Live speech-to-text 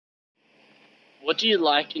What do you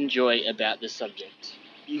enjoy about this subject?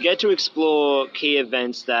 You get to explore key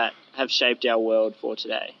events that have shaped our world for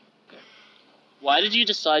today. Why did you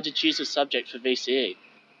decide to choose a subject for VCE?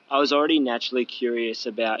 I was already naturally curious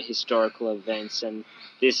about historical events, and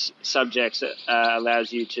this subject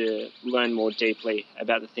allows you to learn more deeply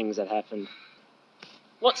about the things that happened.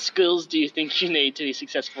 What skills do you think you need to be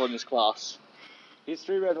successful in this class?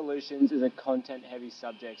 History revolutions is a content-heavy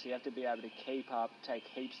subject, so you have to be able to keep up, take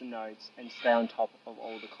heaps of notes, and stay on top of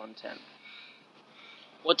all the content.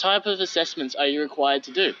 What type of assessments are you required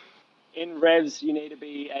to do? In Revs, you need to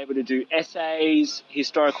be able to do essays,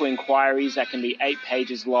 historical inquiries that can be 8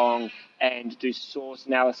 pages long, and do source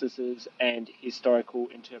analyses and historical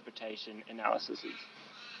interpretation analyses.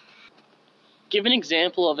 Give an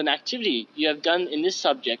example of an activity you have done in this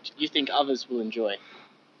subject you think others will enjoy.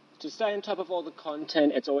 To stay on top of all the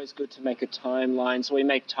content, it's always good to make a timeline. So we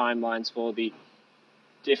make timelines for to be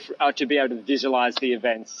able to visualize the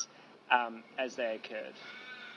events as they occurred.